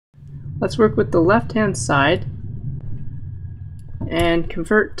Let's work with the left-hand side and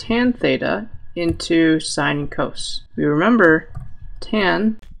convert tan theta into sine and cos. We remember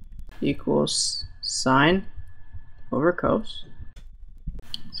tan equals sine over cos.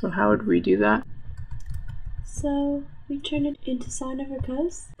 So how would we do that? So we turn it into sine over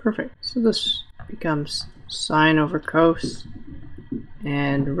cos? Perfect. So this becomes sine over cos.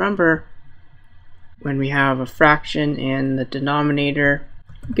 And remember, when we have a fraction in the denominator,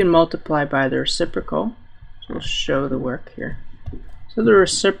 we can multiply by the reciprocal. So we'll show the work here. So the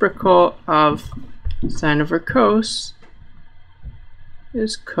reciprocal of sine over cos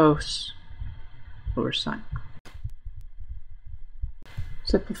is cos over sine.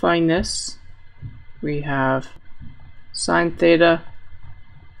 Simplifying this, we have sine theta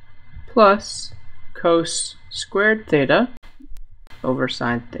plus cos squared theta over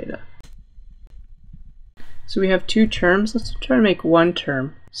sine theta. So we have two terms. Let's try to make one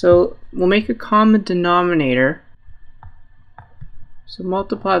term. So we'll make a common denominator. So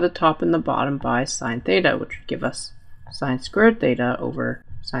multiply the top and the bottom by sine theta, which would give us sine squared theta over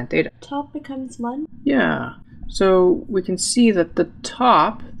sine theta. Top becomes 1? Yeah. So we can see that the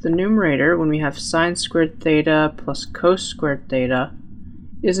top, the numerator, when we have sine squared theta plus cos squared theta,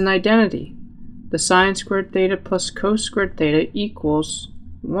 is an identity. The sine squared theta plus cos squared theta equals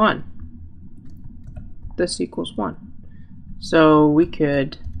 1. This equals 1. So we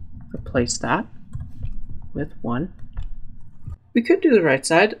could replace that with 1. We could do the right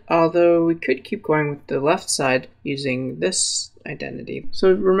side, although we could keep going with the left side using this identity.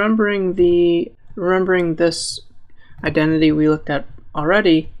 So remembering this identity we looked at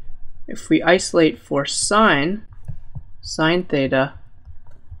already, if we isolate for sine theta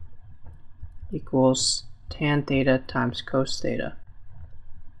equals tan theta times cos theta,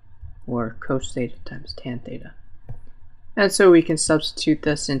 or cos theta times tan theta. And so we can substitute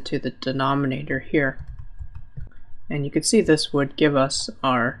this into the denominator here. And you can see this would give us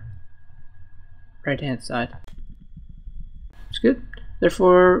our right-hand side. That's good.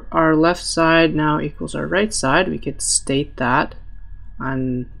 Therefore, our left side now equals our right side. We could state that.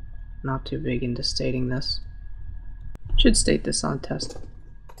 I'm not too big into stating this. Should state this on test.